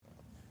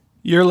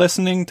You're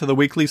listening to the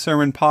weekly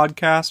sermon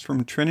podcast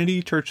from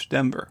Trinity Church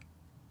Denver.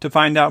 To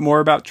find out more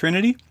about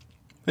Trinity,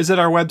 visit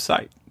our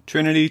website,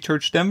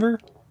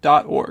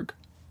 trinitychurchdenver.org.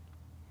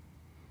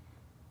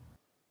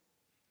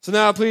 So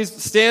now please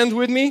stand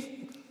with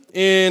me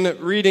in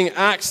reading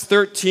Acts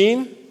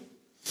 13,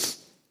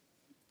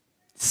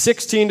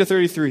 16 to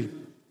 33.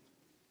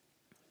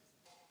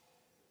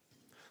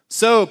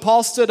 So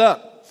Paul stood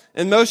up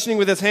and motioning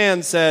with his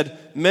hand said,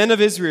 "Men of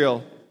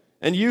Israel,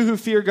 and you who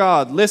fear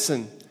God,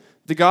 listen.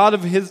 The God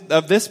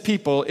of this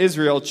people,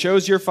 Israel,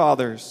 chose our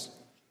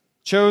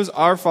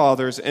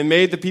fathers, and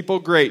made the people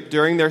great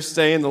during their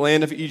stay in the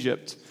land of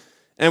Egypt.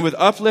 And with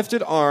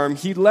uplifted arm,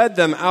 he led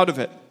them out of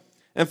it.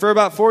 And for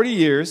about 40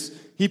 years,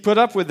 he put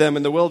up with them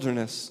in the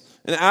wilderness.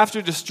 And after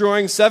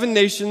destroying 7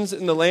 nations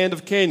in the land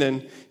of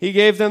Canaan, he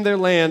gave them their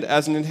land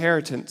as an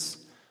inheritance.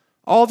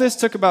 All this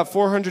took about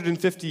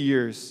 450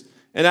 years.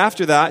 And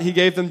after that, he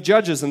gave them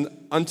judges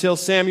until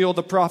Samuel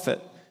the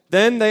prophet.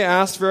 Then they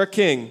asked for a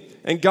king.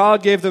 And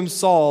God gave them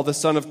Saul, the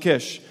son of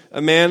Kish,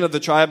 a man of the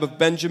tribe of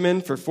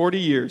Benjamin, for 40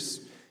 years.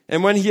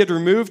 And when he had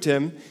removed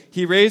him,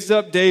 he raised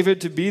up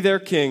David to be their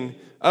king,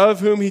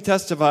 of whom he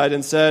testified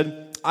and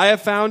said, I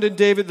have found in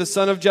David the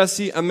son of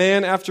Jesse a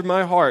man after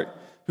my heart,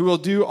 who will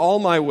do all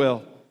my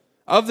will.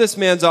 Of this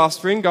man's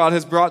offspring God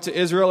has brought to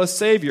Israel a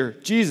Savior,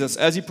 Jesus,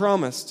 as he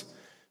promised.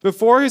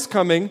 Before his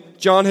coming,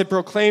 John had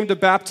proclaimed a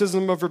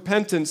baptism of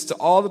repentance to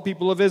all the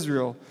people of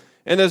Israel.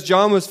 And as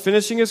John was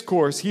finishing his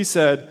course, he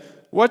said,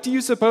 What do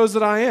you suppose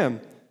that I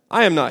am?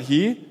 I am not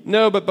he.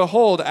 No, but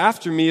behold,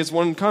 after me is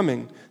one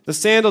coming, the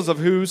sandals of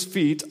whose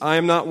feet I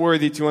am not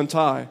worthy to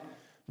untie.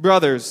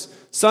 Brothers,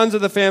 sons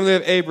of the family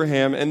of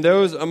Abraham, and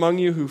those among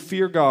you who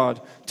fear God,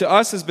 to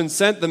us has been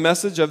sent the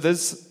message of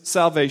this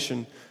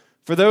salvation.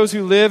 For those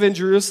who live in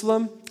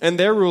Jerusalem and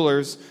their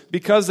rulers,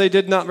 because they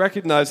did not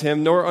recognize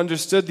him, nor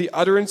understood the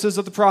utterances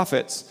of the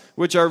prophets,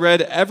 which are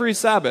read every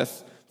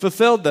Sabbath,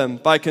 fulfilled them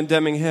by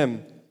condemning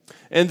him.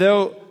 And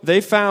though they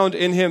found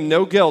in him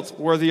no guilt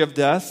worthy of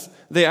death,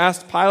 they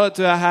asked Pilate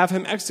to have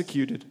him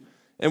executed.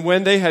 And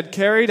when they had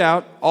carried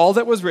out all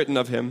that was written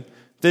of him,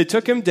 they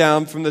took him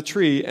down from the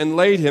tree and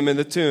laid him in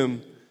the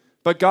tomb.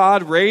 But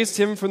God raised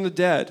him from the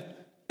dead.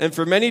 And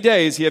for many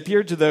days he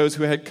appeared to those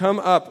who had come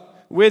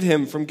up with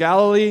him from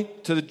Galilee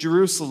to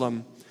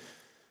Jerusalem,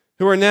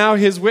 who are now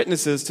his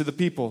witnesses to the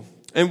people.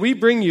 And we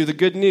bring you the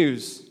good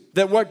news,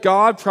 that what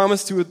God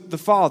promised to the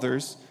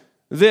fathers,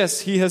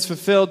 this he has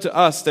fulfilled to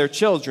us, their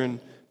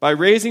children, by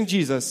raising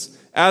Jesus,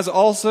 as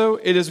also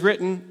it is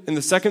written in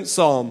the 2nd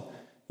Psalm,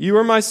 You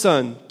are my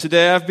son,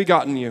 today I have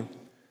begotten you.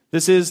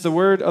 This is the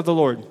word of the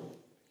Lord.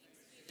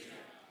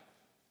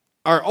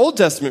 Our Old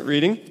Testament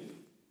reading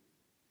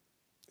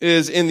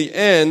is in the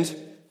end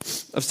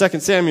of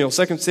 2 Samuel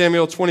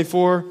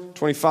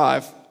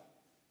 24:25.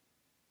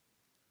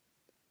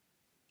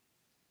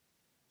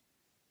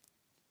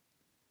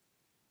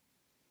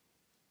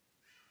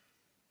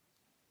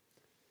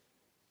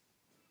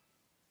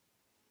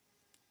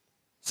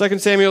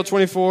 Second Samuel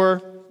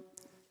 24,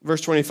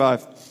 verse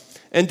 25.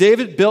 And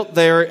David built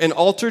there an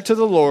altar to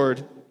the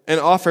Lord and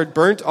offered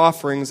burnt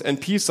offerings and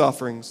peace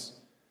offerings.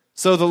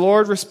 So the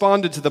Lord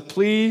responded to the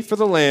plea for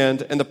the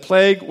land, and the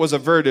plague was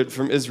averted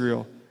from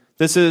Israel.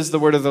 This is the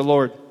word of the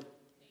Lord.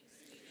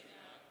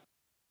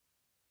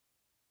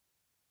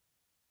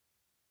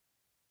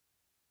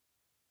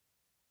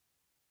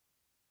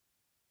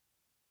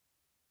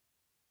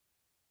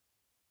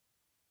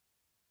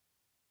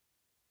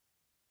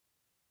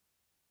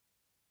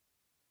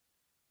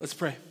 Let's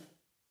pray.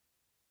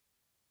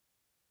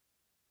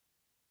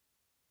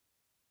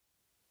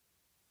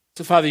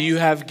 So, Father, you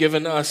have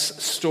given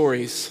us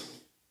stories.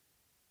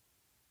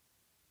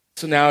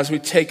 So now as we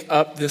take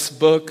up this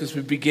book, as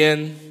we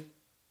begin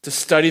to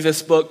study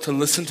this book, to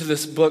listen to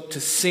this book, to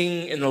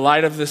sing in the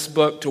light of this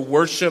book, to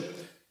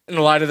worship in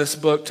the light of this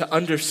book, to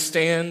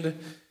understand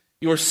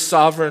your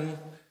sovereign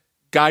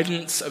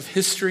guidance of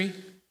history,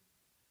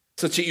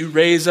 such that you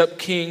raise up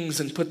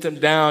kings and put them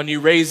down. You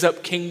raise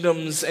up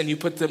kingdoms and you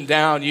put them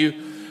down. You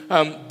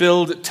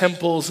build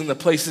temples in the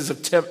places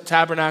of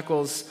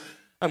tabernacles.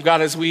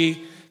 God, as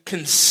we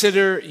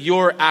consider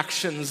your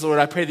actions, Lord,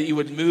 I pray that you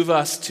would move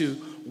us to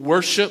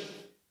worship,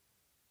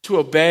 to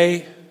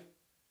obey,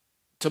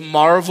 to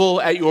marvel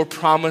at your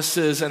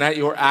promises and at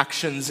your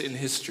actions in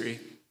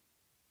history.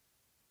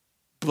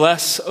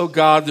 Bless, O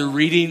God, the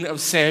reading of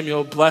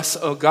Samuel. Bless,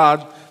 O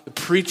God, the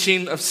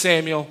preaching of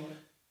Samuel.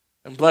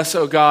 And bless,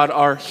 O God,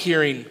 our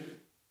hearing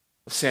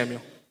of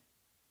Samuel.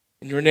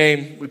 In your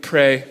name we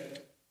pray,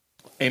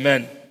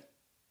 amen.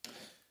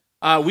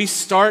 We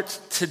start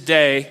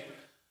today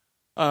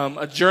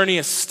a journey,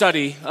 a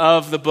study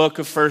of the book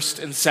of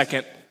 1st and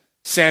 2nd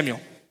Samuel.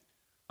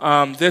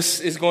 This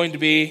is going to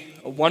be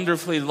a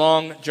wonderfully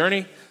long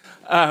journey,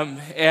 and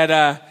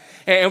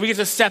we get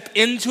to step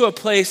into a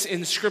place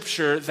in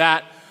Scripture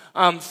that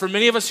for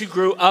many of us who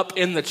grew up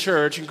in the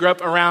church and grew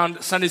up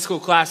around Sunday school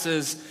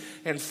classes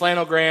and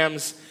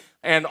flannelgrams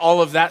and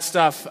all of that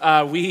stuff,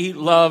 we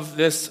love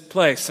this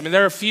place. I mean,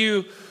 there are a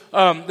few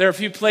there are a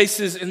few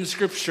places in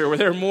Scripture where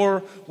there are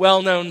more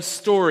well-known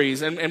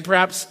stories, and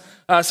perhaps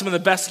some of the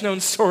best-known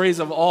stories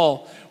of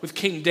all, with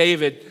King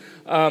David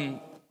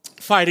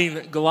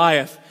fighting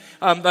Goliath.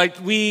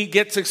 We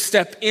get to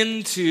step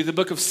into the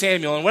book of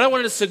Samuel. And what I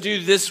wanted us to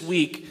do this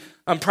week,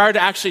 prior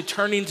to actually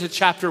turning to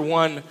chapter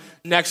 1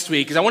 next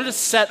week, is I wanted to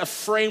set a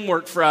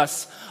framework for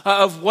us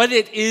of what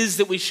it is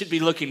that we should be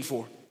looking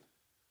for.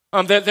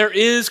 That there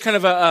is kind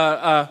of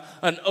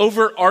an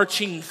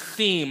overarching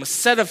theme, a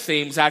set of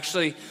themes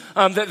actually,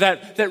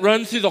 that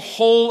run through the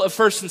whole of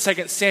 1st and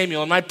 2nd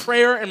Samuel. And my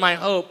prayer and my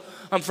hope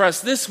for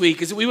us this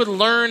week is that we would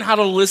learn how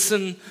to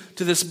listen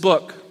to this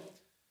book.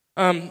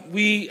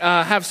 We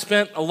have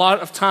spent a lot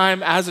of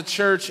time as a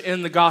church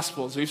in the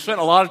Gospels. We've spent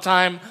a lot of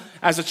time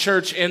as a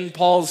church in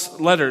Paul's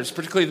letters,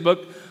 particularly the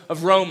book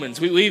of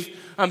Romans. We've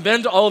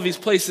been to all of these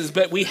places,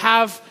 but we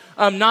have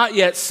not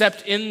yet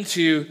stepped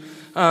into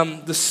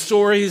the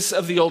stories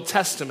of the Old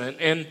Testament.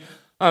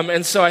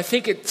 And so I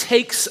think it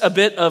takes a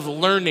bit of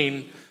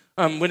learning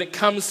when it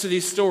comes to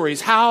these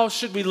stories. How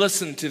should we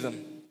listen to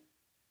them?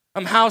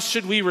 How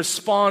should we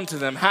respond to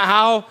them?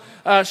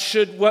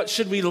 What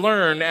should we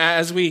learn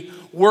as we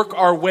work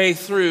our way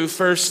through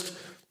 1st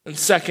and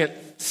 2nd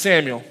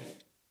Samuel?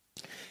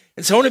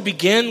 And so I want to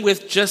begin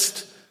with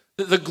just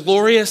the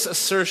glorious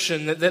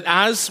assertion that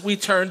as we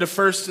turn to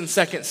 1st and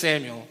 2nd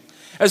Samuel,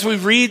 as we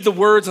read the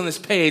words on this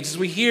page, as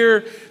we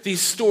hear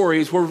these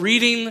stories, we're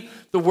reading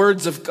the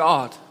words of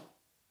God.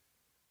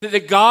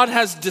 That God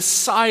has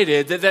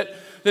decided that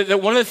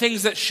one of the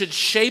things that should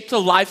shape the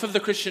life of the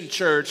Christian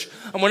church,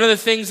 and one of the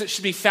things that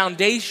should be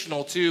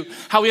foundational to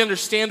how we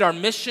understand our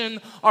mission,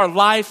 our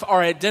life,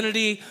 our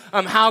identity,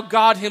 how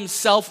God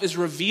himself is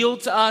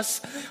revealed to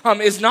us,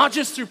 is not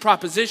just through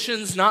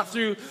propositions, not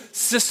through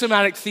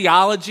systematic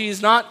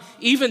theologies, not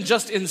even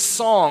just in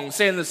songs,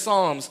 say in the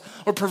Psalms,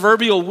 or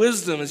proverbial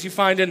wisdom as you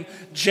find in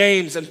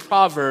James and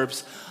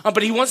Proverbs.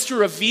 But he wants to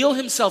reveal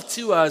himself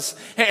to us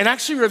and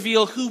actually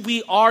reveal who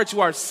we are to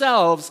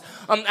ourselves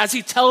as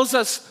he tells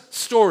us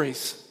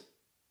stories.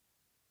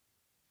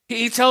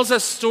 He tells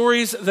us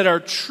stories that are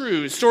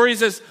true,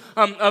 stories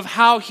of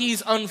how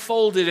he's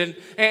unfolded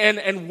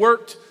and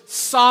worked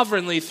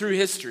sovereignly through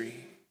history.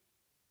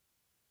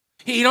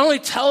 He not only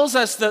tells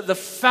us the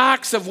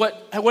facts of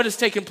what has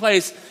taken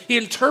place, he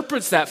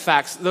interprets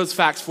those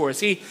facts for us.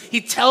 He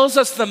tells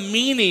us the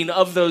meaning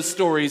of those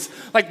stories.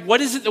 Like,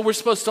 what is it that we're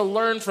supposed to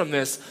learn from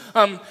this?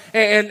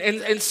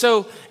 And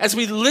so as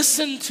we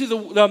listen to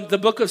the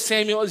book of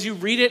Samuel, as you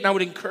read it, and I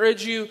would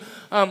encourage you,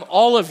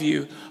 all of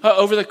you,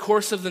 over the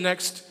course of the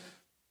next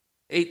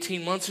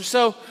 18 months or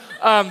so,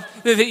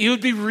 that you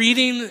would be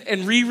reading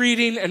and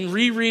rereading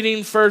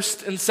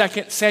 1st and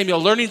 2nd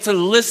Samuel, learning to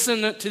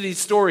listen to these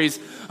stories,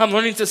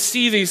 learning to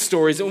see these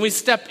stories. And when we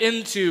step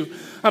into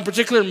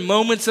particular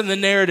moments in the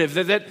narrative,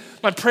 that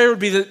my prayer would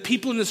be that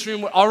people in this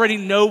room would already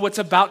know what's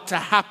about to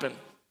happen.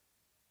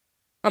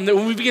 That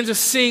when we begin to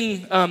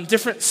sing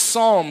different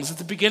psalms at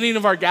the beginning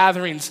of our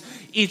gatherings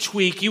each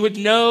week, you would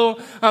know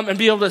and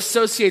be able to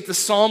associate the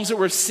psalms that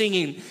we're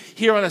singing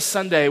here on a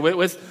Sunday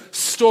with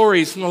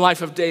stories from the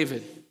life of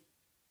David.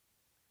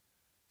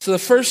 So the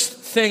first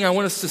thing I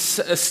want us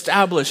to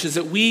establish is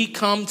that we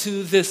come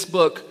to this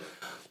book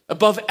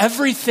above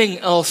everything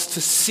else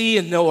to see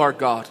and know our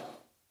God.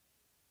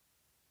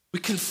 We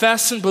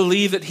confess and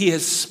believe that he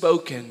has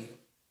spoken,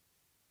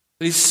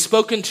 that he's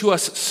spoken to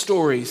us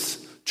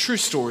stories, true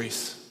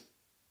stories,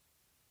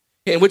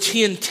 in which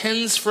he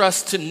intends for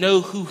us to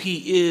know who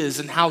he is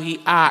and how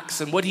he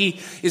acts and what he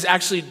is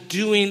actually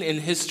doing in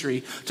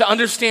history, to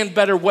understand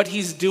better what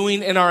he's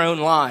doing in our own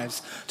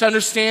lives, to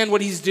understand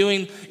what he's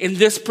doing in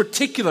this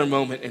particular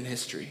moment in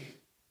history.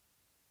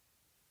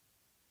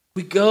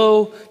 We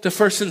go to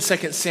 1st and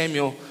 2nd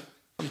Samuel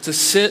to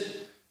sit at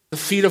the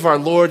feet of our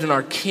Lord and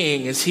our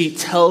King as he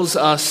tells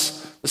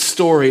us the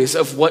stories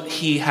of what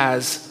he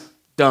has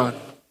done.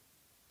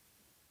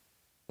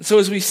 So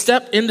as we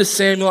step into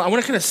Samuel, I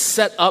want to kind of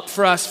set up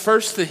for us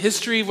first the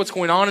history of what's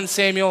going on in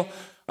Samuel.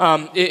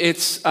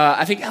 It's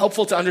I think,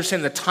 helpful to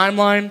understand the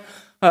timeline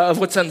of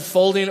what's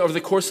unfolding over the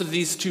course of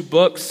these two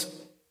books,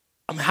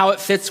 how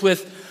it fits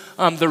with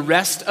the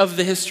rest of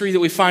the history that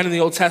we find in the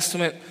Old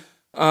Testament.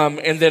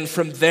 And then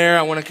from there,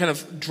 I want to kind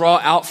of draw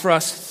out for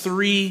us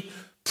three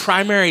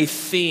primary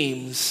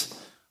themes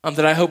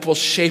that I hope will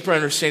shape our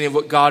understanding of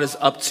what God is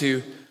up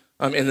to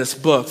in this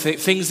book.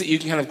 Things that you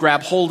can kind of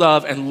grab hold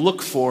of and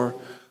look for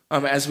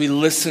as we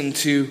listen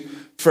to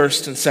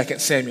 1st and 2nd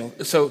Samuel.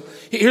 So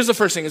here's the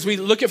first thing. As we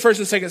look at 1st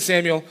and 2nd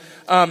Samuel,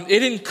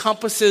 it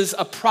encompasses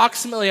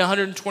approximately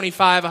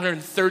 125,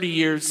 130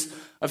 years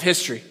of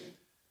history.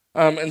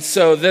 And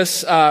so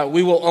this,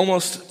 we will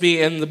almost be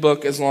in the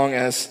book as long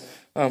as,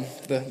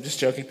 just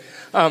joking,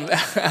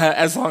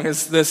 as long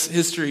as this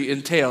history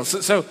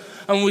entails. So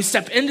when we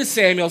step into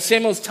Samuel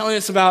is telling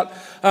us about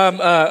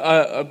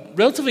a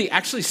relatively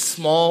actually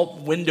small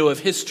window of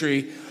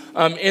history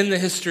in the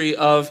history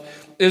of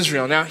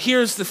Israel. Now,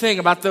 here's the thing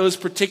about those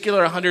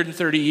particular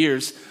 130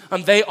 years.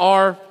 They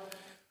are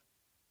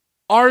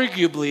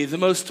arguably the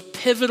most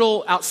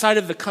pivotal outside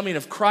of the coming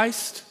of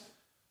Christ,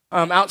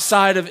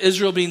 outside of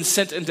Israel being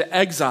sent into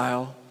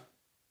exile,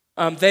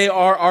 they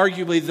are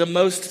arguably the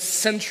most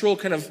central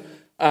kind of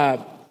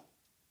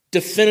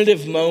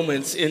definitive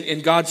moments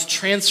in God's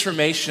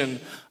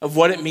transformation of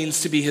what it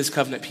means to be his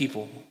covenant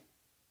people.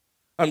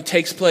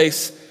 Takes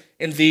place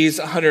in these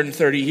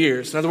 130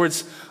 years. In other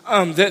words,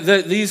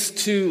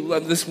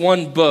 this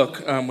one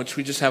book, which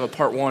we just have a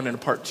part 1 and a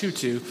part 2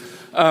 to,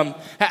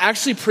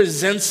 actually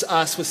presents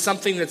us with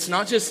something that's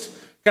not just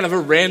kind of a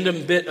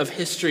random bit of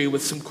history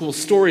with some cool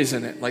stories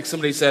in it. Like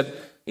somebody said,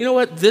 you know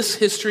what, this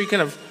history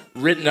kind of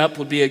written up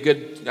would be I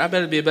bet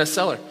it'd be a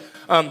bestseller.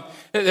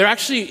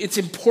 It's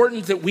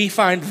important that we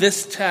find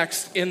this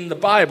text in the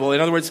Bible.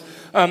 In other words,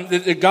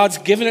 that God's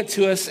given it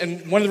to us,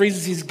 and one of the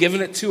reasons he's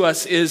given it to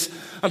us is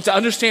to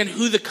understand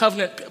who the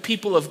covenant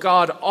people of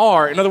God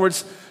are. In other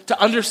words,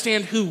 to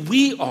understand who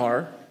we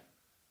are.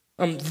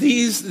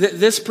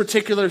 This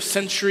particular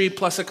century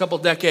plus a couple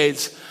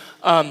decades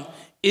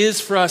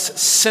is for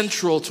us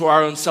central to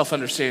our own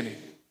self-understanding.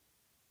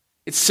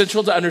 It's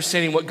central to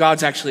understanding what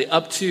God's actually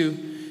up to,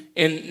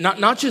 in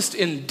not just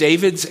in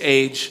David's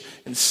age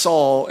and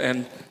Saul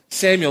and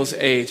Samuel's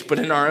age, but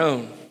in our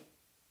own.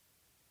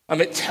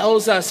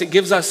 It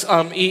gives us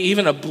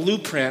even a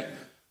blueprint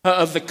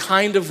of the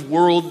kind of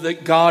world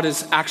that God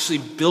is actually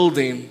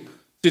building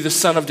through the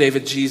Son of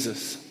David,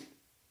 Jesus.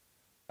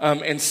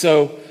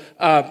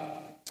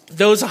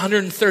 Those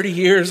 130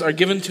 years are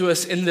given to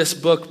us in this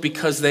book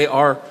because they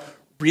are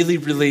really,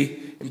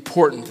 really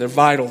important. They're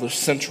vital. They're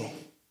central.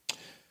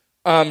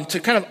 To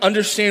kind of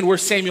understand where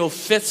Samuel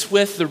fits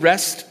with the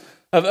rest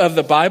of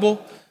the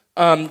Bible,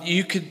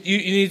 you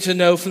need to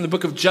know from the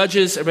book of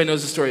Judges. Everybody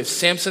knows the story of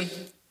Samson.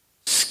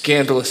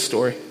 Scandalous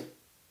story.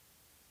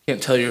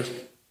 Can't tell your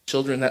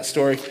children that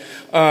story.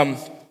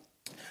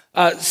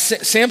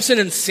 Samson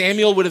and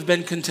Samuel would have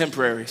been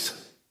contemporaries.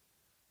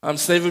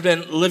 So they would have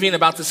been living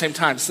about the same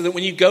time. So that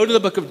when you go to the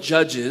book of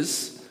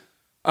Judges,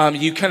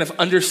 you kind of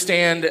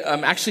understand,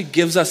 actually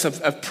gives us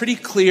a pretty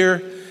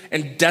clear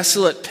and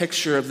desolate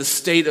picture of the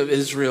state of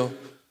Israel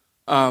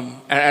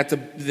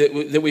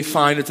that we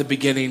find at the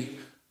beginning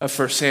of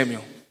 1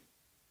 Samuel.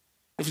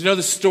 If you know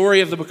the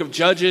story of the book of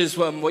Judges,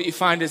 what you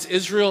find is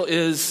Israel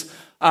is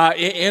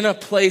in a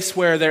place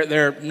where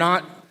they're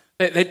not,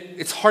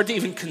 it's hard to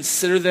even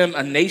consider them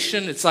a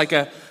nation. It's like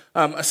a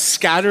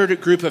scattered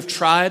group of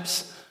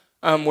tribes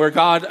where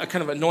God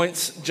kind of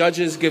anoints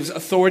judges, gives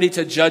authority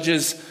to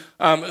judges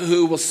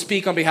who will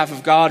speak on behalf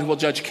of God, who will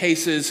judge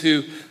cases,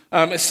 who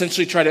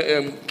essentially try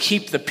to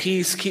keep the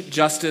peace, keep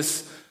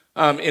justice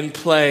in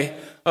play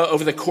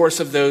over the course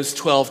of those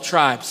 12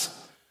 tribes.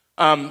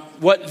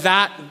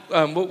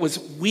 What was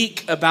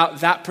weak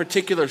about that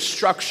particular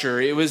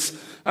structure, it was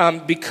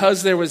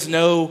because there was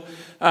no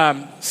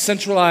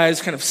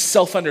centralized kind of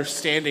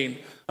self-understanding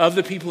of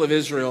the people of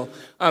Israel.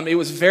 It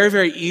was very,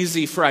 very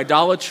easy for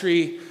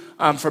idolatry,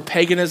 for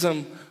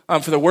paganism,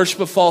 for the worship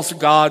of false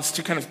gods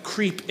to kind of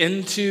creep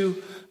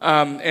into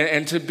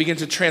and to begin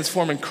to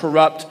transform and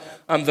corrupt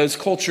those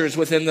cultures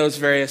within those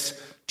various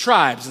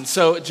tribes. And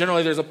so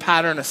generally there's a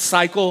pattern, a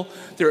cycle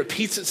that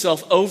repeats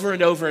itself over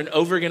and over and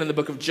over again in the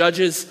book of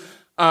Judges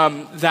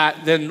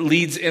that then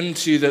leads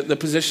into the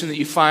position that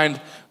you find,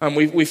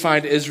 we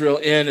find Israel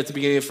in at the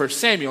beginning of 1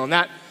 Samuel.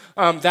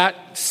 And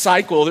that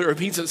cycle that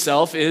repeats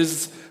itself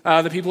is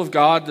the people of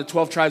God, the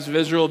 12 tribes of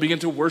Israel, begin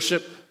to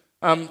worship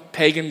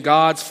pagan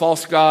gods,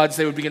 false gods.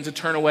 They would begin to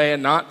turn away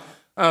and not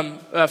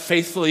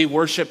faithfully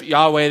worship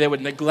Yahweh. They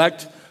would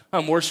neglect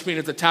worshiping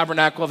at the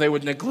tabernacle. They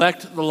would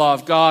neglect the law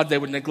of God. They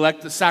would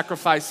neglect the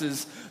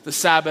sacrifices, the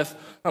Sabbath,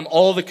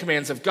 all the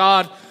commands of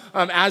God.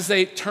 As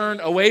they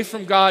turn away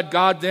from God,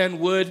 God then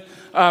would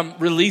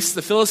release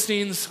the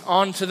Philistines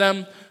onto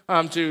them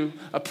to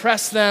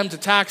oppress them, to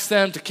tax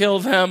them, to kill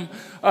them.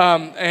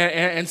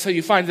 And so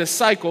you find this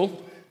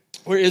cycle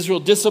where Israel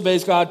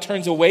disobeys God,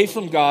 turns away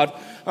from God.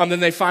 Then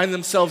they find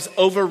themselves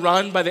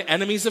overrun by the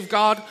enemies of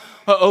God,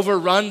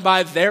 overrun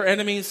by their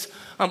enemies,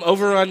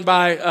 overrun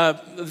by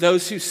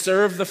those who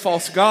serve the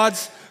false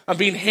gods,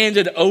 being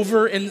handed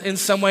over in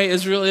some way,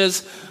 Israel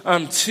is,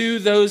 to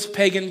those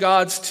pagan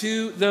gods,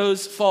 to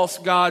those false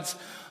gods.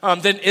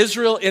 Then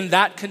Israel in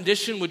that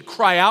condition would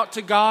cry out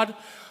to God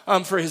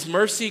for his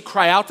mercy,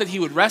 cry out that he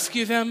would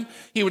rescue them.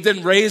 He would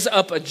then raise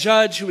up a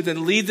judge who would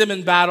then lead them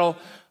in battle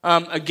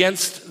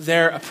against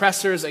their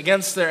oppressors,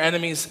 against their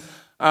enemies,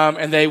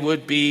 and they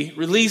would be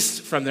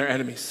released from their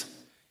enemies.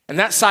 And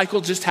that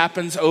cycle just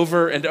happens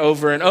over and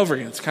over and over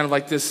again. It's kind of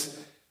like this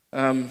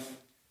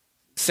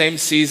same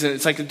season.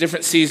 It's like a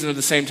different season of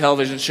the same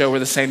television show where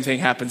the same thing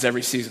happens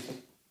every season.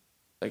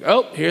 Like,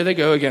 oh, here they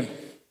go again.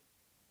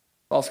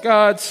 False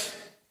gods.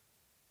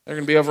 They're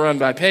going to be overrun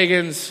by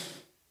pagans.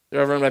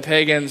 They're overrun by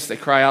pagans. They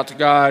cry out to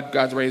God.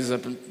 God raises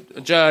up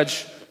a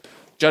judge.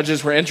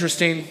 Judges were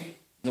interesting in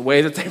the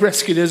way that they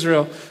rescued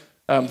Israel.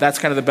 That's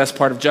kind of the best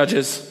part of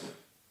Judges.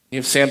 You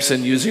have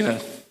Samson using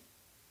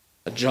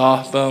a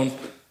jawbone,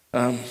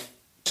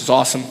 which is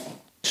awesome.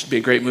 Should be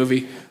a great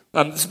movie.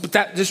 But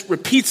that just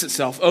repeats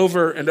itself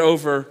over and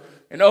over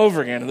and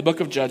over again in the book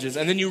of Judges.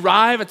 And then you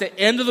arrive at the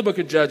end of the book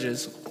of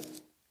Judges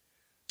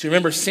So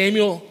remember,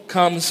 Samuel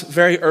comes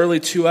very early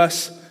to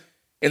us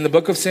in the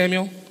book of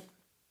Samuel.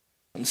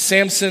 And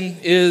Samson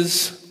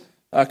is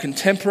a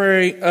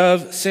contemporary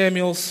of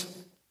Samuel's.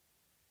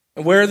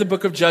 And where the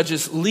book of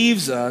Judges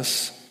leaves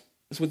us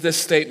is with this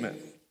statement.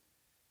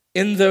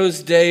 In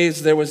those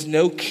days, there was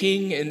no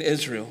king in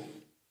Israel.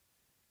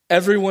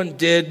 Everyone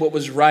did what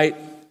was right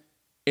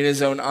in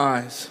his own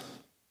eyes.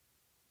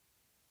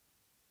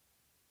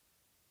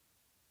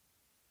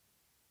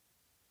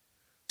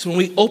 So when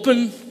we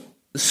open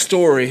the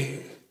story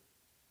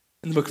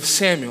in the book of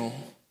Samuel,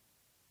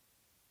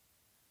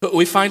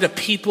 we find a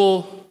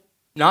people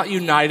not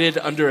united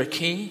under a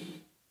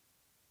king.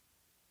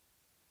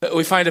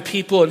 We find a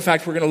people, in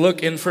fact, we're going to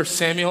look in 1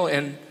 Samuel,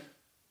 and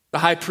the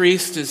high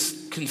priest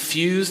is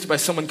confused by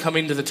someone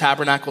coming to the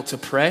tabernacle to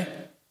pray,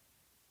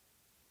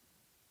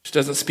 which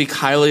doesn't speak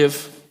highly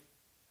of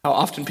how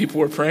often people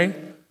were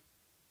praying.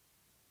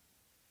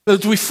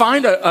 But we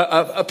find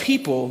a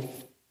people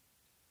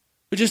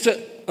who just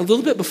a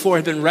little bit before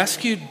had been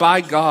rescued by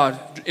God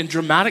in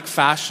dramatic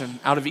fashion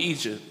out of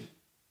Egypt,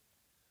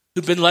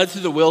 who'd been led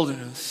through the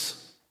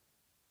wilderness,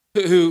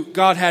 who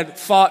God had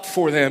fought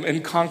for them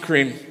in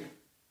conquering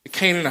the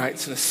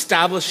Canaanites and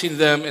establishing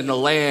them in the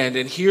land.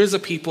 And here's a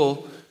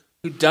people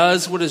who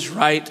does what is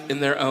right in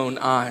their own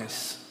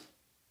eyes.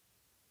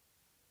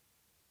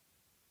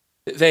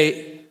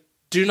 They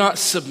do not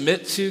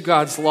submit to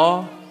God's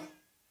law.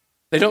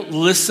 They don't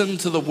listen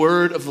to the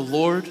word of the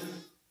Lord.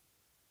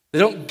 They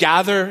don't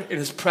gather in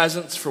his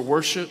presence for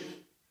worship.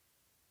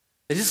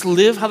 They just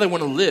live how they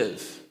want to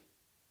live.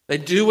 They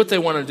do what they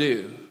want to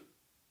do.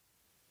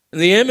 And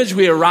the image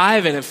we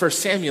arrive in 1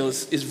 Samuel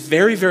is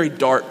very, very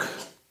dark.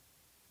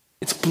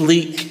 It's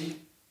bleak.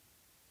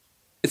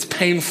 It's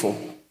painful.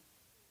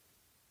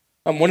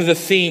 One of the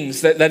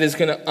themes that is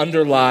going to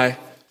underlie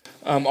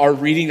our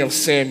reading of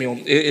Samuel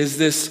is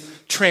this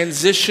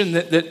transition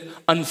that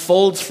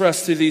unfolds for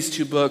us through these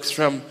two books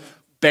from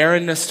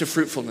barrenness to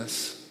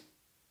fruitfulness.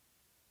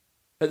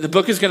 The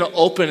book is going to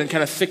open and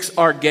kind of fix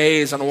our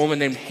gaze on a woman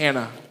named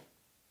Hannah.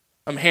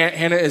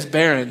 Hannah is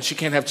barren. She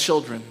can't have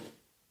children.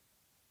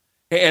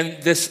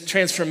 And this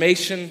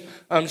transformation,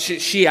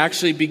 she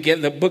actually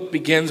the book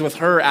begins with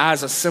her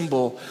as a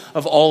symbol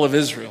of all of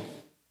Israel.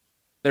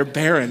 They're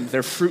barren,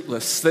 they're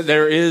fruitless, that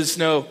there is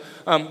no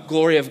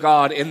glory of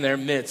God in their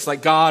midst.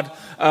 Like God,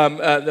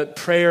 the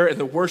prayer and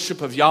the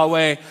worship of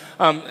Yahweh,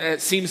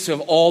 it seems to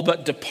have all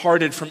but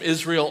departed from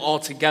Israel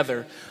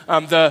altogether.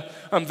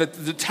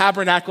 The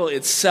tabernacle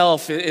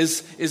itself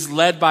is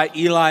led by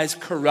Eli's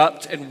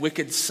corrupt and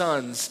wicked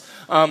sons.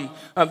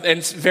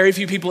 And very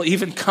few people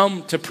even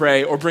come to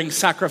pray or bring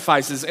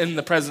sacrifices in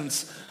the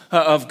presence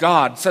of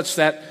God, such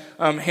that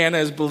Hannah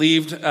is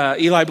believed,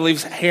 Eli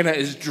believes Hannah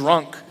is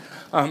drunk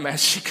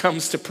as she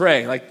comes to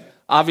pray. Like,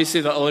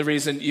 obviously the only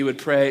reason you would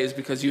pray is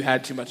because you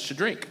had too much to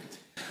drink.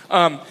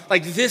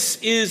 This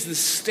is the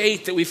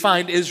state that we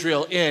find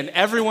Israel in.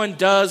 Everyone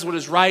does what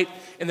is right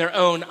in their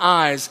own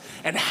eyes,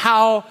 and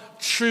how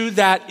true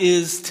that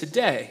is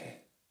today.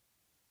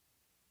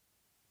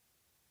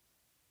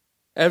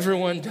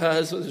 Everyone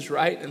does what is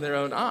right in their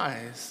own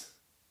eyes.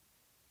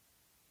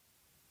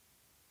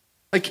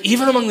 Like,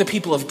 even among the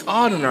people of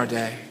God in our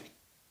day,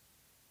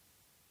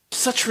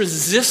 such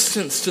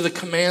resistance to the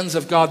commands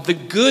of God, the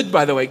good,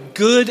 by the way,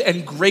 good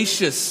and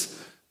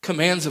gracious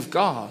commands of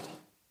God.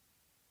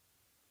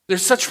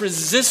 There's such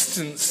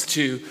resistance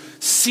to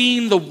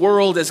seeing the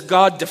world as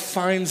God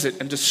defines it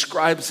and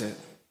describes it.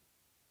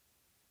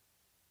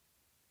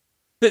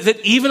 That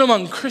even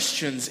among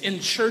Christians in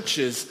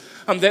churches,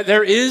 that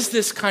there is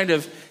this kind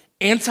of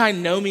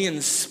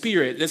antinomian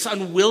spirit, this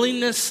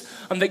unwillingness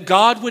that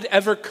God would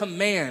ever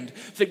command,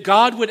 that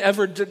God would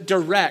ever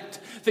direct,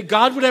 that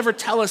God would ever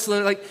tell us,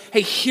 like,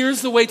 hey,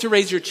 here's the way to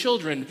raise your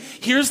children.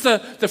 Here's the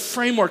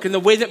framework and the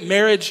way that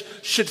marriage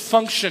should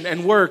function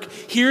and work.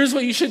 Here's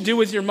what you should do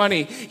with your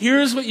money.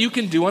 Here's what you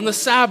can do on the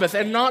Sabbath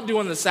and not do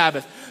on the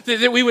Sabbath.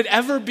 That we would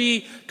ever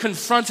be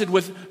confronted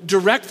with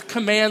direct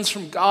commands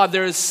from God.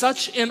 There is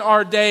such in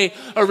our day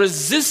a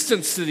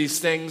resistance to these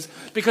things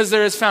because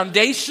there is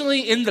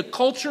foundationally in the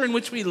culture in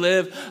which we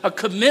live a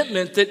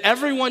commitment that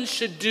everyone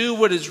should do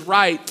what is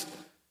right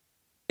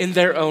in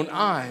their own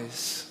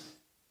eyes.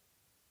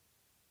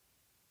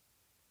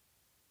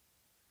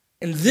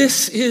 And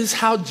this is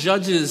how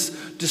Judges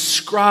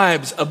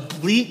describes a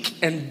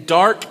bleak and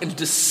dark and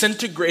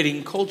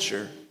disintegrating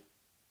culture.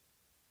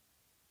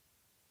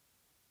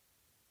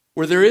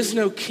 Where there is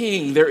no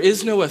king, there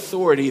is no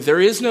authority, there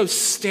is no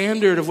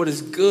standard of what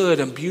is good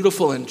and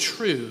beautiful and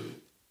true.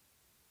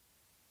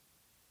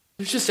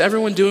 There's just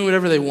everyone doing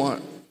whatever they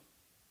want.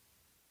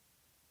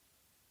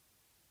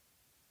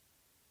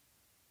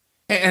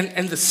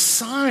 And the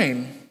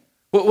sign,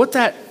 what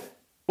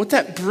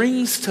that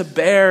brings to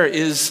bear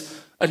is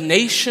a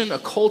nation, a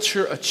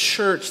culture, a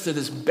church that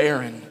is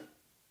barren.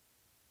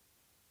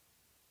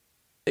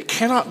 It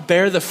cannot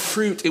bear the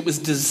fruit it was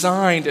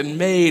designed and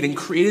made and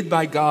created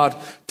by God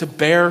to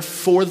bear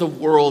for the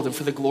world and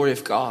for the glory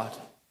of God.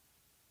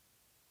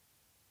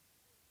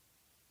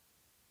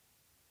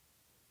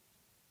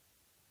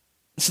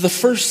 So the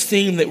first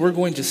thing that we're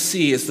going to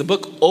see as the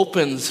book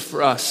opens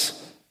for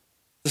us,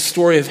 the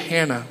story of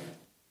Hannah,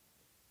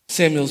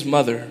 Samuel's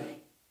mother.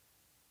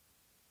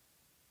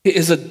 It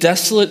is a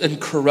desolate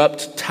and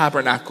corrupt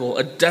tabernacle,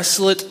 a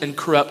desolate and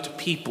corrupt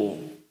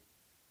people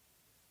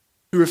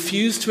who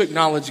refuse to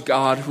acknowledge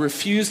God, who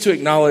refuse to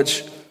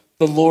acknowledge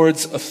the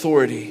Lord's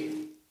authority.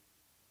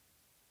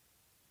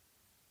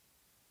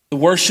 The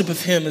worship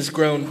of him has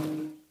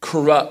grown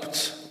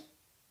corrupt,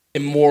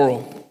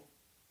 immoral.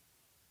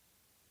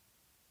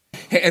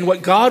 And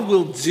what God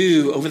will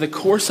do over the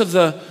course of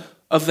the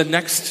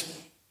next,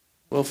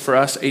 well, for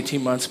us,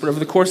 18 months, but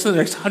over the course of the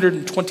next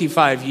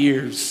 125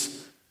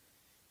 years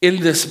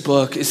in this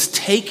book is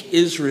take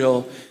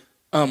Israel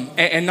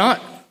and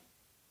not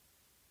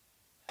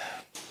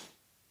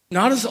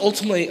as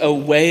ultimately a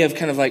way of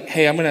kind of like,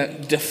 hey, I'm going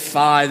to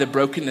defy the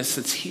brokenness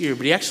that's here,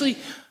 but he actually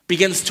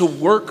begins to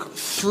work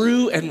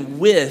through and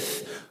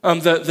with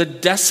the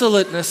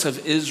desolateness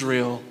of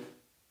Israel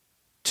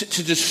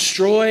to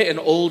destroy an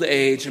old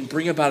age and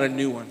bring about a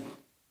new one.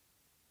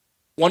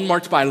 One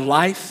marked by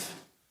life,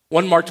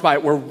 one marked by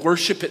where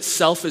worship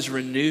itself is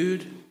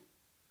renewed,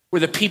 where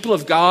the people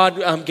of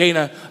God gain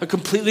a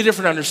completely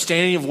different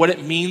understanding of what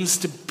it means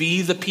to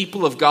be the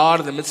people of God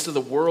in the midst of the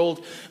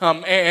world,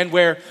 and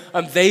where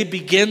they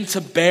begin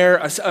to bear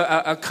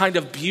a kind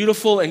of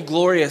beautiful and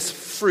glorious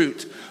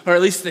fruit, or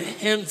at least the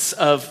hints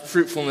of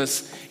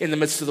fruitfulness in the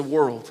midst of the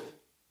world.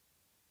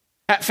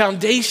 At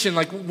foundation,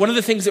 like one of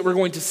the things that we're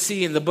going to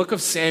see in the book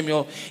of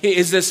Samuel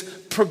is this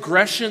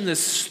progression,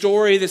 this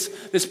story,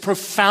 this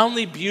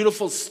profoundly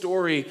beautiful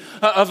story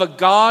of a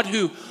God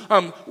who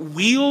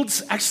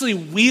wields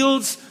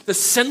the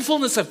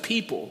sinfulness of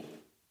people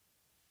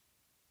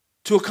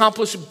to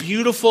accomplish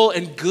beautiful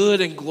and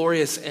good and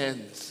glorious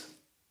ends.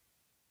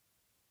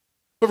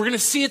 What we're going to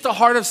see at the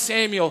heart of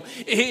Samuel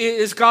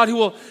is God who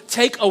will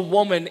take a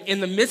woman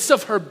in the midst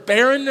of her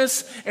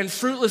barrenness and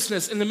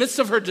fruitlessness, in the midst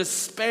of her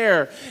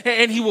despair,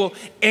 and he will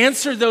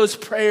answer those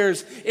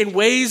prayers in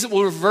ways that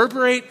will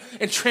reverberate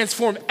and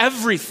transform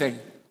everything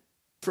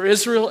for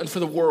Israel and for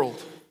the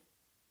world.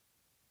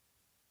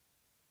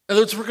 In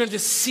other words, we're going to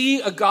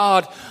see a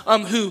God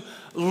who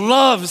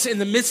loves in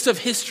the midst of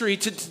history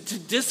to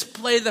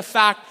display the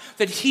fact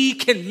that he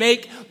can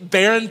make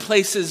barren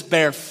places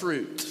bear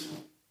fruit.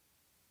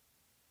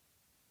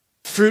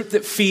 Fruit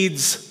that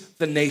feeds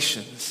the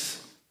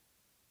nations.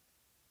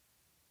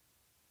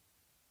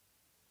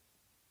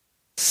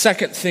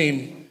 Second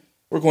theme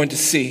we're going to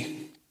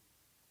see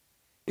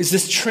is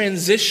this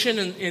transition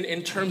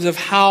in terms of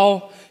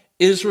how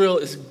Israel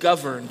is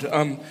governed.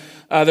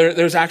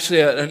 There's actually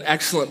an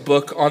excellent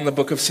book on the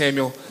book of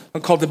Samuel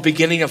called The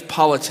Beginning of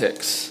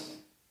Politics.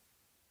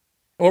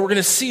 And what we're going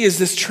to see is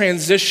this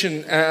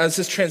transition, as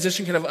this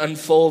transition kind of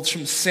unfolds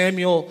from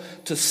Samuel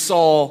to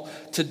Saul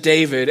to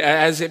David,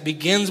 as it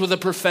begins with a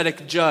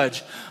prophetic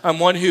judge,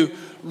 one who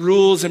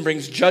rules and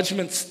brings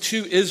judgments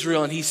to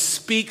Israel, and he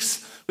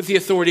speaks with the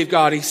authority of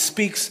God. He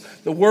speaks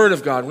the word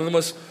of God. One of the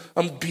most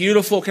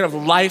beautiful kind of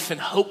life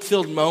and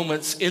hope-filled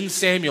moments in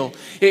Samuel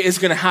is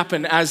going to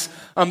happen as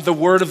the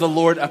word of the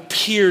Lord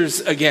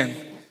appears again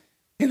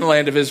in the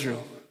land of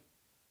Israel.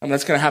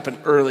 That's going to happen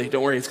early.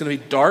 Don't worry. It's going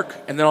to be dark,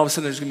 and then all of a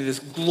sudden there's going to be this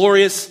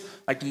glorious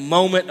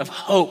moment of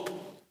hope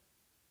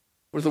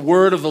where the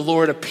word of the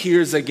Lord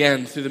appears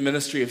again through the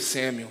ministry of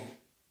Samuel.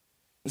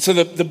 And so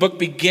the book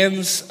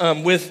begins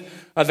with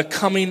the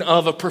coming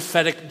of a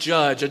prophetic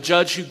judge, a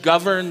judge who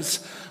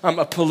governs,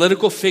 a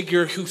political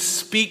figure who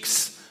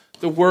speaks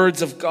the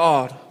words of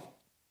God.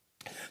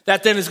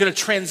 That then is going to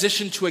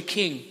transition to a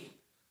king.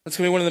 That's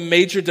going to be one of the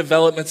major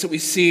developments that we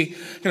see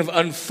kind of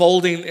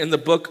unfolding in the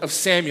book of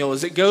Samuel,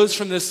 as it goes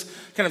from this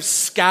kind of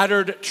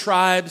scattered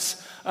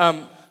tribes,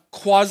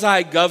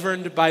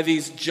 quasi-governed by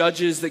these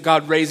judges that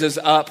God raises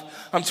up,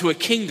 to a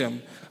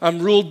kingdom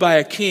ruled by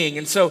a king.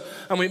 And so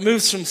it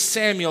moves from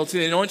Samuel to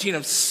the anointing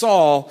of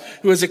Saul,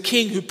 who is a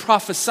king who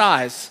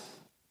prophesies.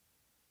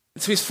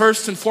 And so he's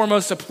first and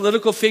foremost a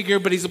political figure,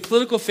 but he's a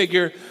political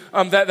figure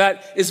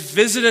that is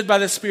visited by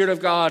the Spirit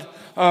of God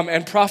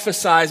and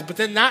prophesies. But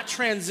then that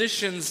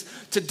transitions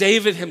to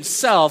David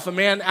himself, a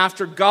man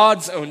after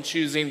God's own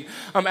choosing,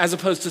 as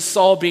opposed to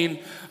Saul being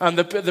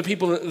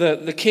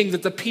the king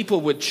that the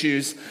people would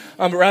choose.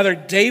 Rather,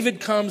 David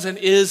comes and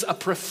is a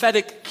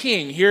prophetic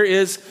king. Here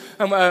is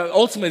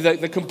ultimately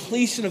the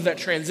completion of that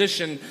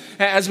transition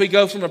as we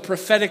go from a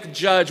prophetic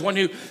judge, one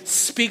who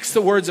speaks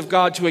the words of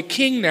God, to a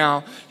king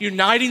now,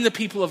 uniting the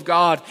people of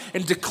God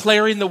and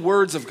declaring the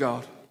words of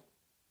God.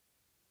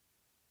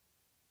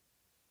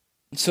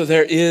 And so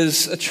there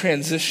is a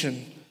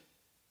transition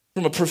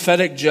from a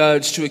prophetic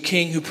judge to a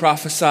king who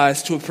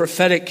prophesies, to a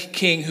prophetic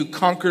king who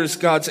conquers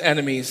God's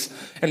enemies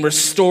and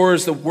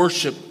restores the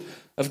worship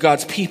of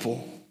God's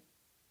people.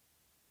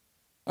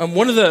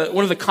 One of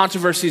the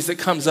controversies that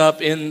comes up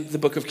in the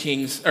book of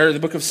Kings, or the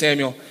book of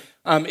Samuel,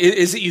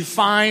 is that you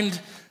find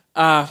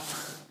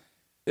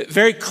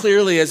very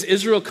clearly as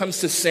Israel comes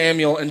to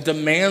Samuel and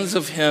demands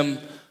of him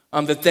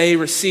that they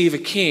receive a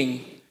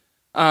king,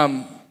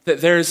 that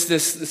there's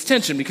this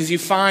tension, because you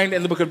find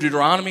in the book of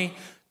Deuteronomy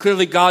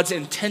Clearly, God's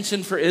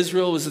intention for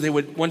Israel was that they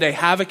would one day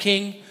have a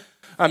king.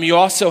 You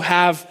also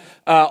have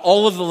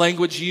all of the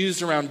language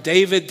used around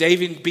David,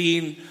 David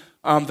being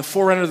the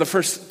forerunner, the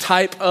first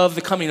type of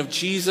the coming of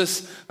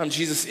Jesus.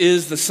 Jesus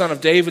is the son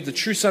of David, the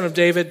true son of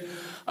David.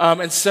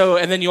 And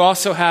then you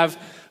also have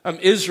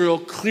Israel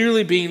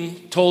clearly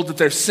being told that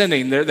they're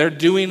sinning. They're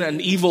doing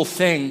an evil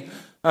thing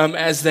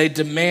as they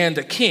demand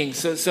a king.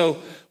 So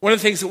one of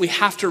the things that we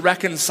have to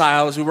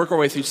reconcile as we work our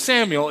way through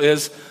Samuel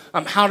is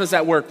how does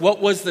that work?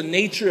 What was the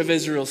nature of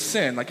Israel's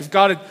sin? Like if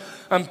God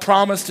had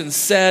promised and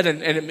said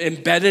and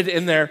embedded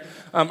in their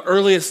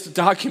earliest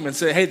documents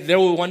that, hey, there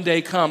will one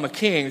day come a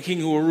king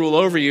who will rule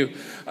over you,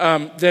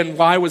 then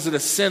why was it a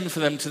sin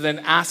for them to then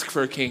ask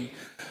for a king?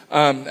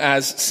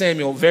 As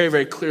Samuel very,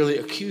 very clearly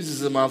accuses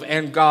them of,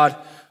 and God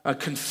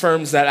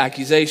confirms that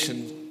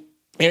accusation.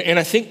 And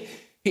I think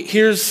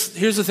here's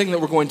the thing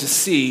that we're going to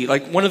see.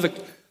 Like one of the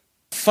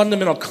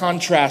fundamental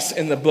contrasts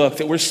in the book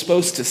that we're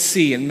supposed to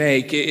see and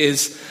make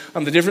is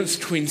the difference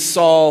between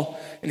Saul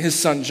and his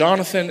son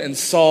Jonathan and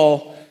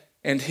Saul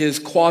and his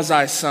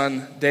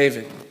quasi-son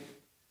David.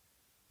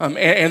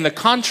 And the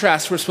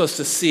contrast we're supposed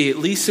to see, at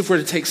least if we're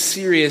to take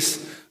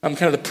serious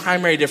kind of the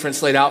primary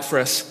difference laid out for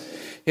us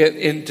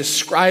in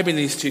describing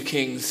these two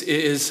kings,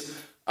 is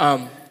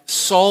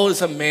Saul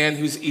is a man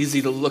who's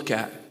easy to look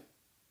at.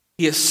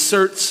 He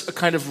asserts a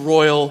kind of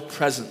royal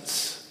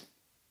presence.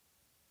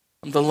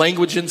 The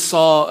language in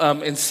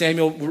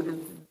Samuel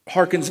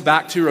harkens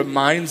back to,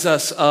 reminds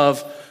us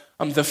of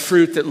the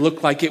fruit that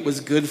looked like it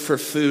was good for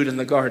food in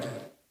the garden.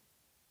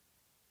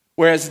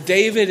 Whereas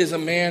David is a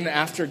man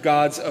after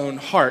God's own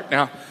heart.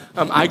 Now,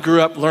 I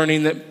grew up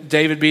learning that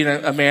David being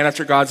a man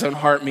after God's own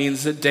heart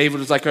means that David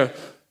was like a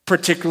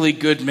particularly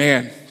good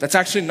man. That's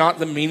actually not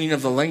the meaning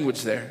of the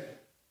language there.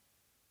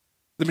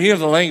 The meaning of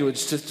the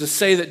language, to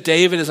say that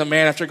David is a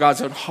man after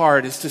God's own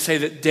heart, is to say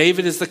that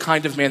David is the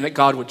kind of man that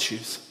God would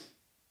choose.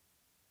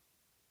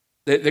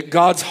 That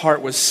God's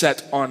heart was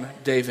set on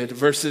David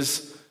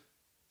versus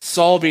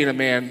Saul being a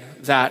man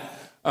that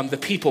the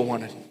people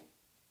wanted.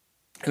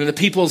 And the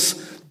people's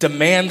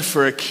demand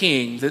for a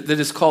king that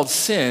is called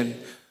sin,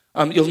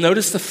 you'll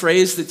notice the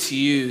phrase that's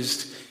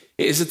used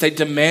is that they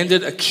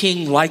demanded a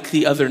king like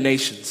the other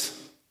nations.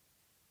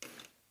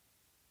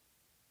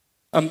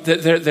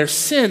 Their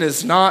sin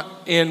is not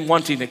in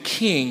wanting a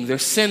king. Their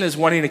sin is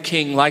wanting a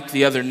king like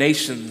the other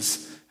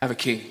nations have a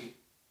king.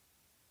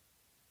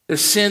 Their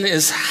sin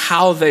is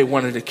how they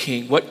wanted a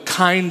king, what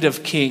kind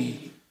of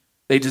king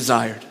they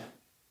desired.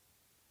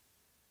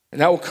 And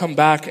that will come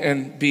back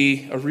and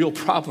be a real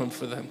problem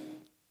for them.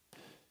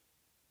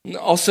 And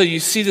also, you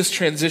see this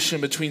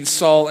transition between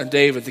Saul and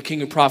David, the king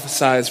who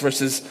prophesies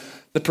versus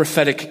the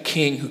prophetic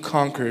king who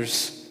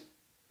conquers.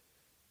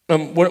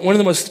 One of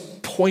the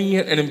most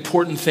poignant and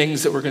important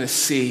things that we're going to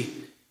see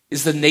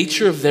is the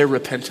nature of their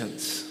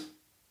repentance.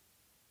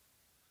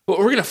 What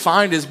we're going to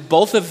find is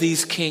both of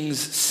these kings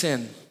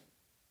sin.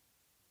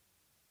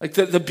 Like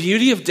the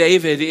beauty of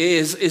David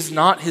is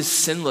not his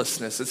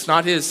sinlessness. It's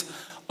not his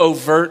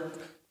overt,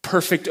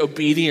 perfect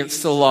obedience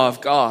to the law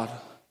of God.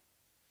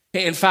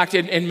 In fact,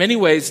 in many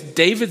ways,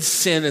 David's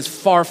sin is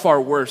far, far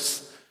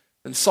worse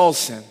than Saul's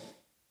sin.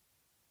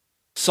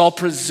 Saul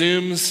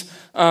presumes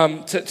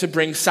to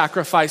bring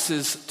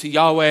sacrifices to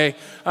Yahweh.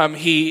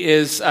 He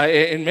is,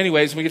 in many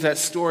ways, when we get to that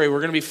story,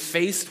 we're going to be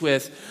faced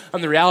with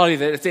the reality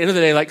that at the end of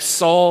the day, like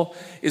Saul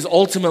is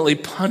ultimately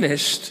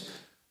punished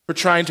for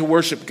trying to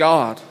worship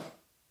God.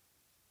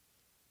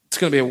 It's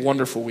going to be a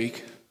wonderful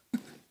week.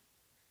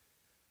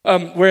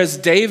 Whereas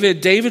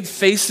David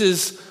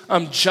faces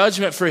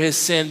judgment for his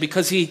sin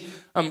because he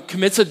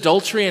commits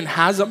adultery and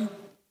has a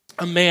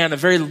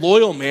very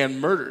loyal man,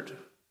 murdered.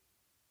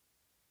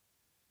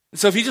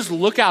 So if you just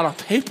look out on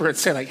paper and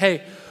say like,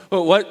 hey,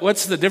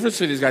 what's the difference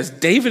between these guys?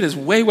 David is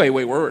way, way,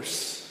 way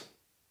worse.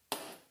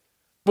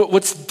 But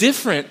what's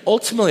different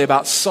ultimately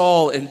about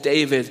Saul and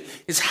David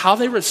is how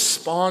they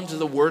respond to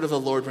the word of the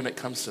Lord when it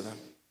comes to them.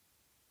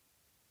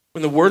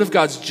 When the word of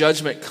God's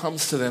judgment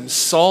comes to them,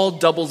 Saul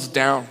doubles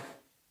down.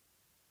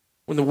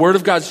 When the word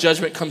of God's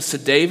judgment comes to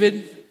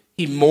David,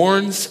 he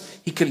mourns,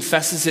 he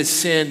confesses his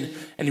sin,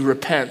 and he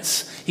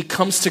repents. He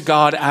comes to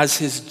God as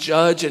his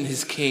judge and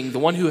his king, the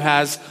one who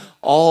has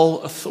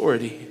all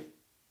authority.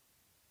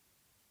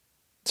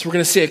 So we're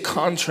going to see a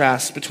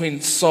contrast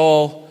between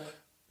Saul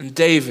and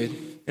David.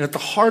 And at the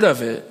heart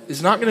of it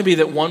is not going to be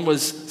that one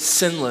was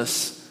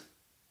sinless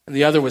and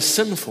the other was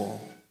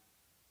sinful.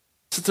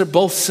 It's that they're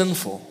both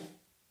sinful.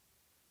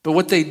 But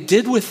what they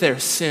did with their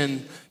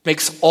sin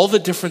makes all the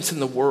difference in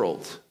the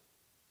world.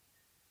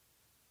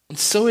 And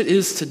so it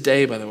is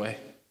today, by the way.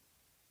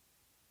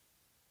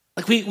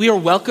 Like we are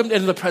welcomed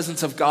into the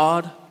presence of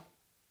God.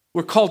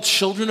 We're called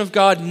children of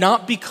God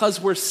not because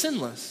we're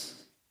sinless,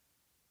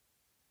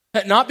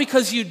 Not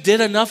because you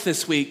did enough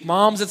this week.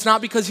 Moms, it's not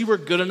because you were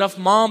good enough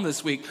mom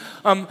this week.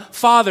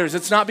 Fathers,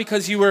 it's not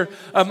because you were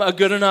a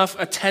good enough,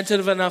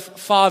 attentive enough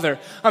father.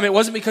 It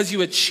wasn't because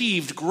you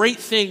achieved great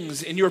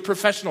things in your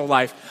professional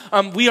life.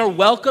 We are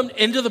welcomed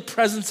into the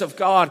presence of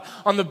God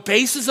on the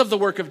basis of the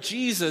work of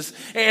Jesus,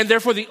 and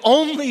therefore the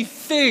only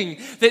thing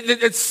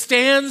that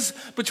stands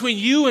between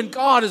you and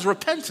God is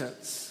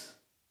repentance.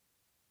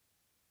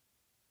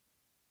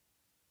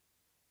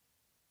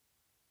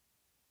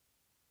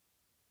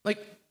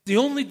 The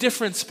only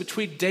difference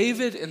between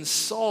David and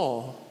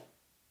Saul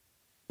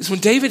is when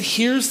David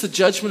hears the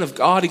judgment of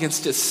God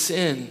against his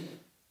sin,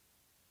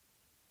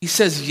 he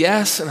says,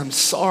 yes, and I'm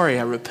sorry,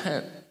 I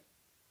repent.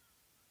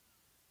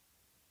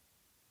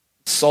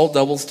 Saul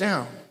doubles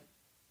down.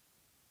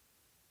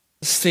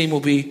 This theme will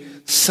be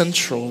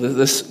central,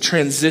 this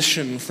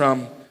transition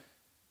from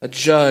a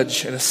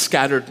judge and a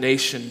scattered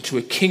nation to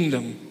a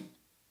kingdom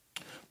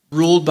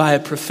ruled by a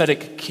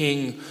prophetic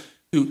king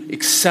who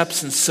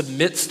accepts and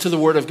submits to the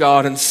word of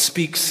God and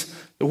speaks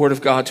the word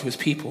of God to his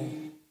people.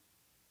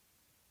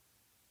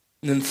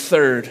 And then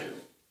third,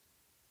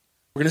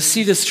 we're going to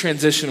see this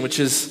transition, which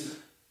is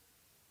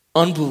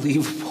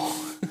unbelievable.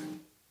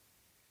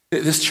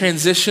 This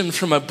transition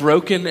from a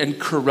broken and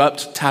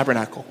corrupt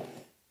tabernacle,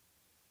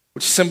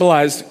 which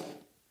symbolized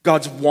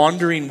God's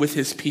wandering with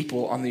his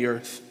people on the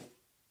earth,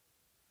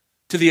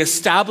 to the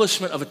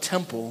establishment of a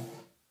temple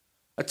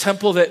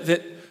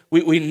that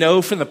we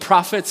know from the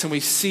prophets and we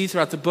see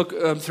throughout the book,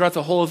 throughout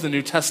the whole of the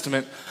New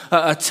Testament,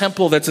 a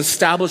temple that's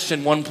established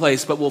in one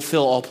place but will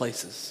fill all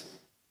places.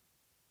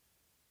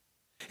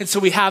 And so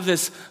we have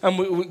this,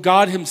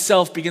 God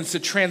himself begins to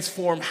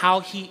transform how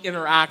he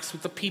interacts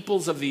with the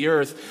peoples of the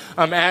earth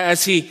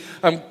as he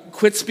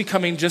quits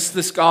becoming just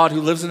this God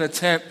who lives in a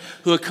tent,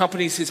 who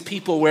accompanies his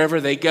people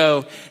wherever they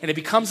go, and he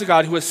becomes a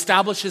God who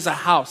establishes a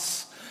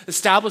house,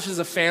 establishes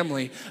a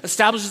family,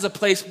 establishes a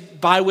place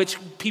by which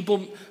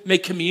people may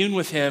commune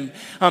with him,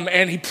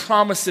 and he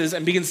promises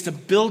and begins to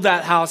build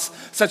that house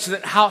such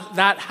that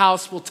that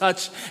house will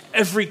touch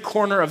every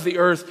corner of the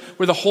earth,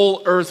 where the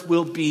whole earth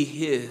will be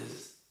his.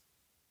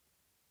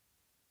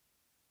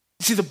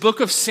 You see, the book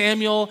of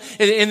Samuel,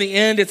 in the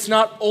end, it's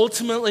not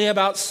ultimately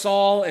about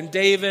Saul and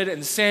David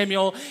and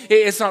Samuel.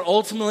 It's not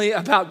ultimately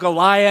about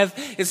Goliath.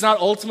 It's not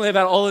ultimately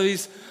about all of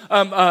these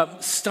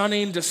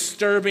stunning,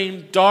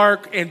 disturbing,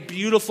 dark, and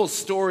beautiful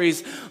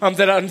stories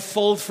that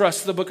unfold for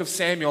us in the book of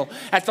Samuel.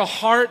 At the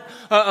heart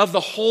of the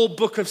whole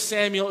book of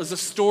Samuel is a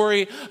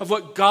story of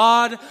what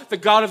God, the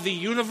God of the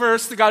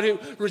universe, the God who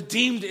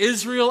redeemed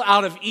Israel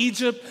out of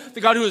Egypt,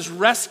 the God who has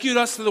rescued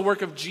us through the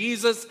work of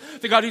Jesus,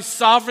 the God who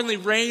sovereignly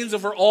reigns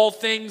over all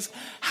things,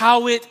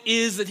 how it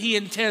is that he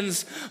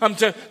intends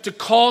to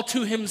call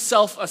to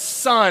himself a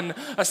son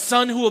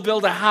who will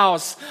build a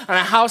house, and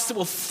a house that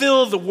will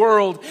fill the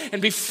world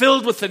and be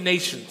filled with the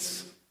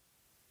nations.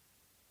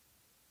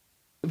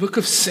 The book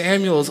of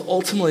Samuel is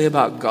ultimately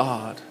about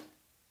God.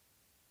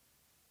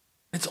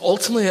 It's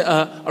ultimately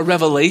a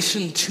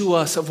revelation to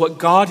us of what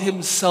God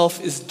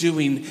himself is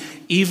doing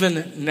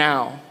even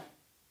now.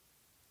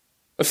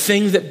 A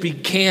thing that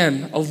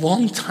began a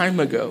long time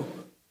ago.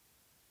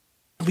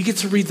 We get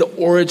to read the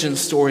origin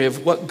story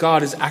of what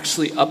God is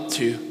actually up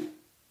to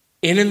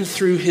in and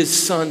through his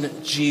son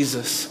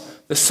Jesus,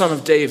 the son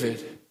of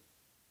David.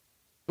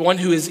 The one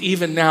who is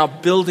even now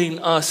building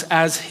us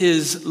as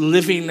his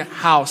living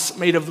house,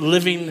 made of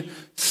living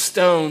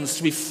stones,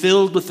 to be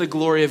filled with the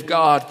glory of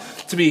God,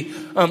 to be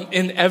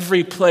in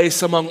every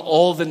place among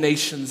all the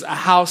nations, a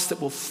house that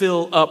will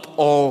fill up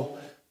all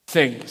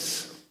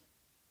things.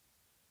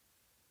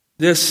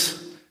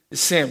 This is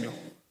Samuel.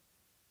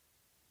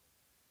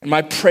 And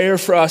my prayer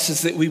for us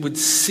is that we would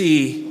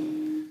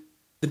see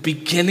the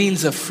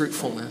beginnings of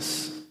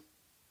fruitfulness.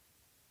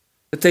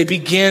 That they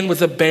begin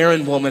with a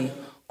barren woman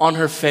on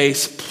her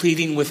face,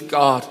 pleading with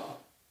God,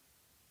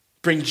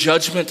 bring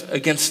judgment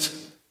against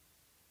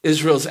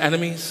Israel's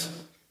enemies,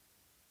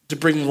 to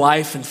bring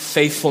life and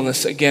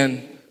faithfulness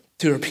again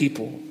to her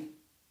people.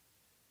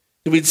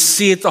 That we'd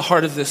see at the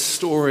heart of this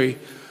story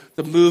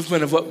the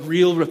movement of what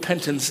real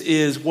repentance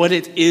is, what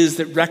it is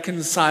that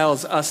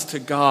reconciles us to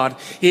God.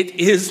 It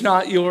is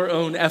not your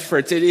own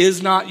efforts. It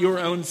is not your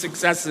own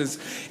successes.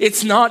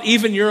 It's not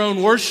even your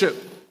own worship.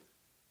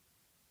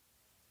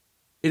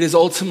 It is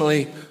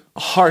ultimately a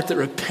heart that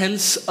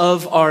repents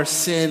of our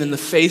sin in the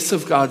face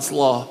of God's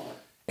law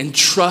and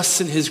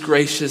trusts in his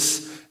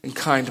gracious and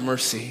kind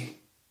mercy.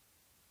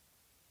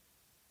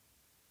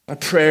 My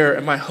prayer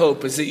and my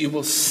hope is that you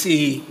will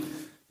see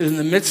that in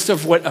the midst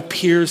of what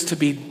appears to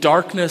be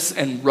darkness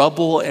and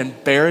rubble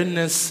and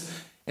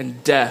barrenness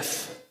and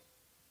death,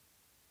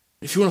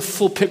 if you want a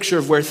full picture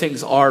of where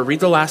things are, read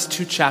the last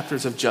 2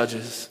 chapters of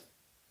Judges.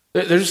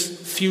 There's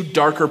few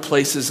darker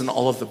places in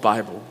all of the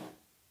Bible.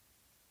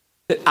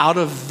 that out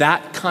of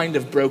that kind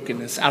of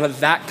brokenness, out of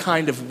that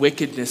kind of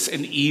wickedness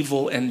and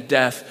evil and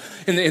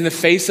death, in the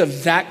face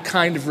of that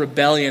kind of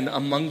rebellion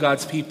among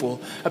God's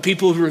people, a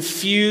people who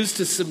refuse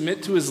to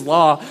submit to his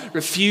law,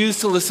 refuse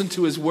to listen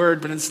to his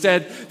word, but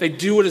instead they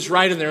do what is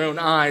right in their own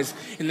eyes.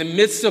 In the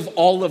midst of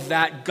all of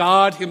that,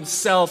 God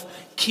himself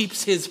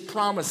keeps his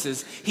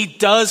promises. He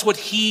does what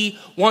he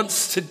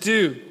wants to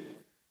do,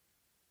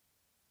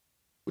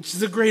 which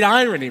is a great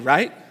irony,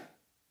 right?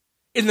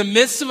 In the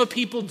midst of a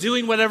people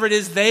doing whatever it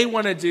is they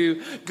want to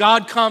do,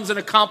 God comes and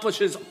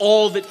accomplishes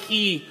all that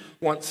he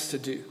wants to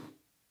do.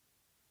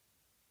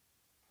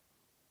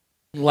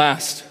 And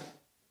last,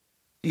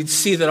 you'd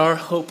see that our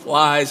hope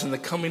lies in the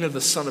coming of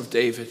the Son of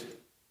David,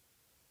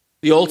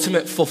 the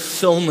ultimate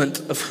fulfillment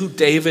of who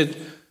David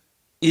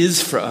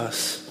is for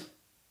us.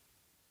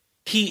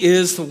 He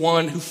is the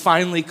one who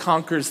finally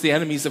conquers the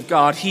enemies of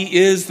God. He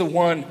is the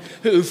one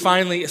who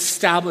finally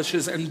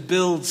establishes and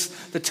builds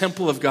the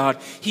temple of God.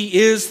 He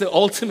is the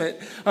ultimate,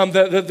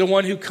 the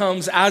one who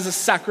comes as a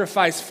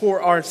sacrifice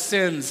for our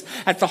sins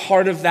at the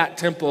heart of that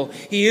temple.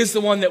 He is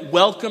the one that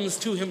welcomes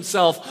to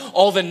himself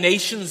all the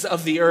nations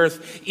of the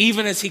earth,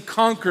 even as he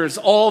conquers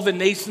all the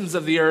nations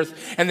of the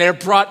earth, and they're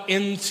brought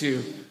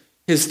into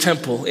his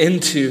temple,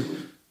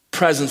 into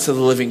presence of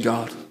the living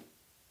God.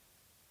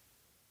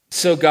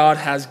 So God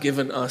has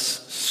given us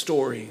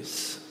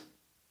stories.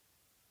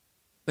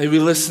 May we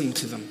listen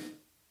to them.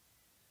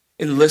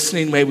 In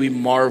listening, may we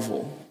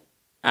marvel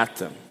at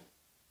them.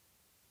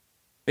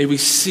 May we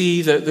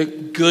see the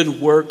good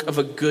work of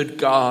a good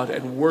God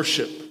and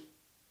worship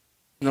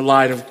in the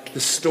light of the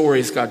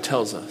stories God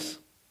tells us.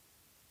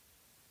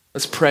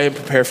 Let's pray and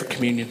prepare for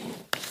communion.